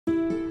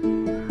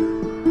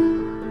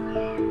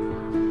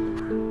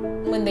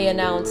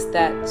announced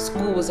that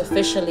school was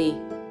officially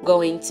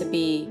going to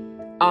be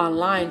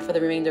online for the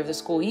remainder of the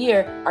school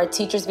year, our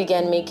teachers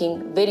began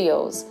making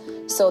videos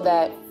so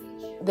that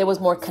there was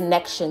more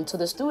connection to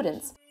the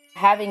students.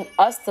 Having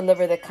us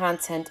deliver the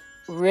content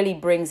really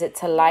brings it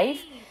to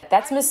life.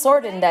 That's Miss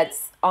Sorden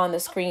that's on the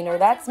screen, or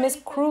that's Miss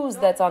Cruz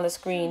that's on the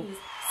screen.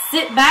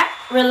 Sit back,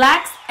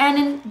 relax, and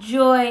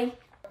enjoy.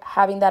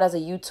 Having that as a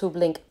YouTube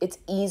link, it's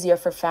easier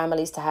for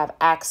families to have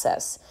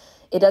access.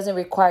 It doesn't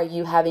require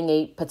you having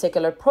a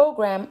particular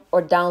program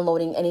or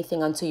downloading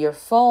anything onto your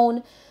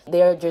phone.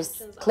 They're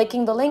just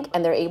clicking the link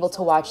and they're able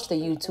to watch the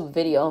YouTube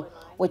video,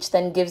 which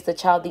then gives the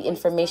child the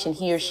information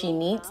he or she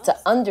needs to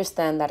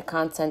understand that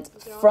content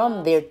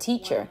from their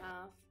teacher.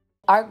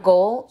 Our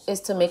goal is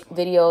to make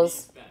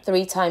videos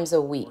 3 times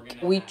a week.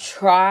 We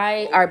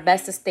try our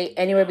best to stay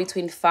anywhere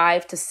between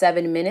 5 to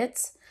 7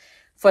 minutes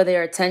for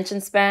their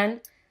attention span.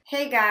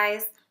 Hey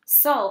guys,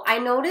 so I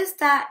noticed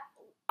that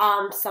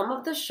some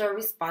of the short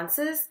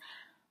responses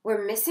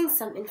were missing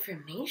some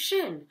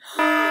information.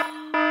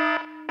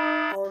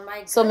 Oh my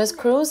God. So Ms.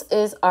 Cruz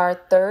is our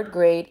 3rd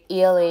grade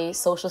ELA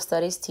social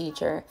studies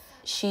teacher.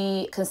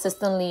 She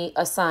consistently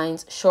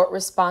assigns short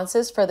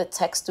responses for the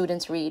text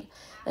students read.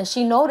 And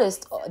she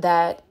noticed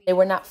that they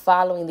were not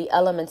following the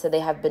elements that they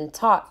have been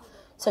taught.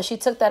 So she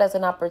took that as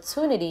an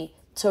opportunity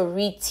to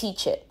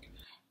reteach it.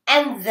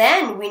 And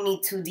then we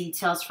need 2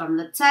 details from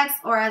the text,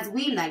 or as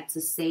we like to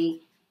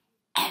say,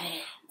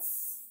 evidence.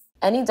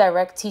 Any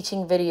direct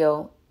teaching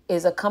video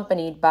is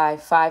accompanied by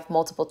 5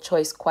 multiple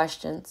choice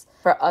questions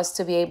for us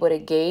to be able to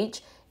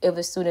gauge if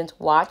a student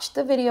watched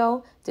the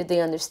video, did they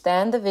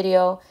understand the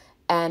video,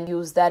 and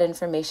use that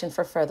information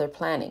for further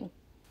planning.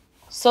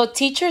 So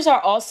teachers are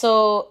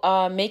also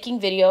making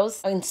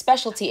videos in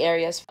specialty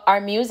areas.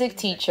 Our music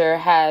teacher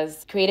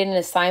has created an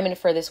assignment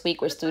for this week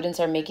where students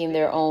are making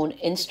their own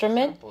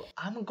instrument.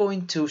 I'm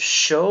going to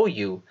show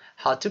you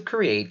how to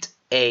create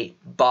a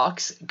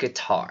box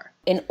guitar.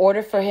 In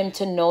order for him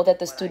to know that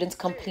the students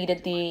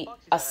completed the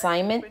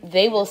assignment,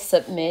 they will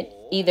submit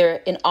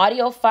either an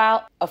audio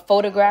file, a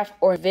photograph,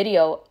 or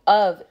video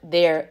of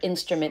their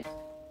instrument.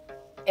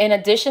 In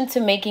addition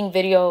to making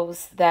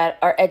videos that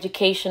are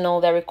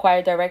educational, that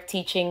require direct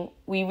teaching,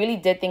 we really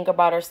did think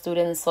about our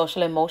students'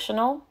 social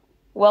emotional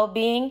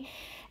well-being.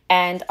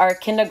 And our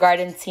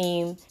kindergarten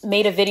team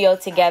made a video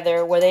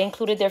together where they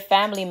included their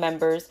family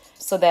members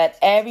so that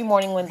every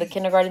morning when the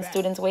kindergarten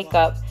students wake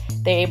up,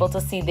 they're able to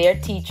see their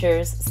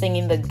teachers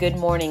singing the good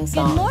morning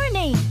song. Good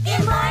morning.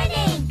 Good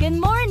morning. Good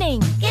morning.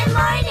 Good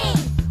morning.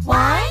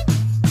 1,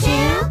 2,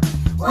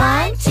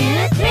 1,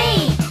 2,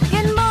 3.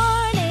 Good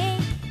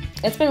morning.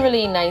 It's been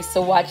really nice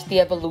to watch the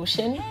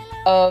evolution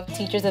of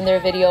teachers in their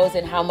videos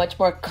and how much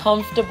more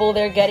comfortable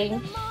they're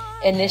getting.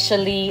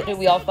 Initially,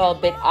 we all felt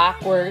a bit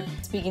awkward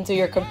speaking to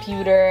your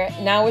computer.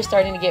 Now we're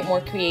starting to get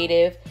more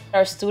creative.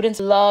 Our students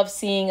love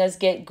seeing us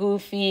get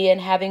goofy and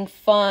having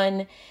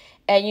fun.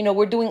 And, you know,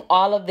 we're doing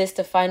all of this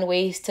to find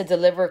ways to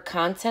deliver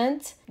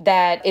content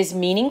that is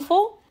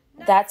meaningful.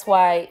 That's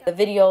why the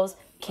videos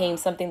became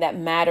something that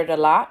mattered a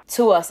lot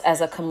to us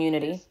as a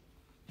community.